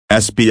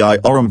SBI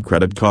AURUM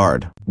Credit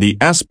Card. The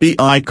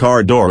SBI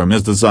Card AURUM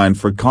is designed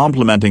for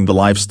complementing the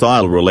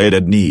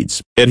lifestyle-related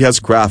needs. It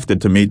has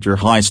crafted to meet your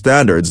high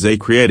standards,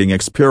 creating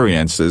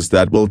experiences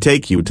that will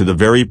take you to the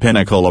very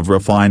pinnacle of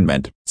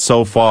refinement.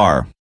 So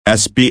far,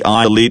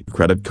 SBI Elite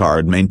Credit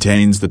Card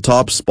maintains the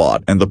top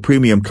spot in the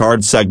premium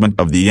card segment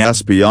of the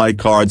SBI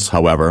cards.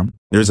 However,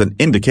 there's an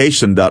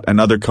indication that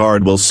another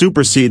card will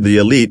supersede the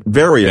Elite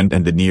variant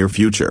in the near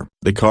future.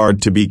 The card,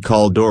 to be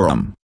called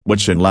AURUM,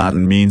 which in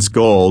Latin means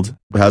gold,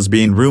 has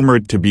been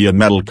rumored to be a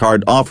metal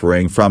card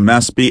offering from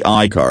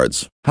SBI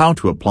Cards. How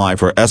to apply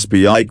for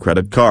SBI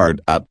Credit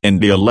Card at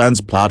India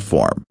Lens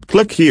platform.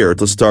 Click here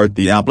to start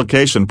the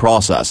application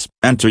process.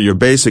 Enter your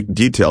basic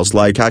details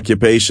like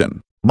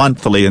occupation,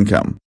 monthly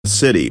income,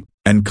 city,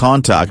 and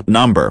contact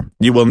number.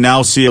 You will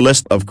now see a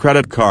list of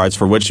credit cards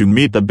for which you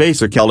meet the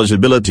basic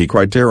eligibility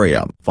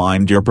criteria.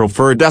 Find your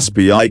preferred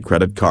SBI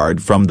credit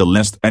card from the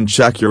list and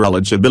check your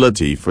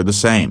eligibility for the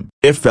same.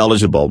 If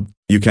eligible,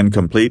 you can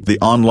complete the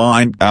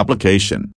online application.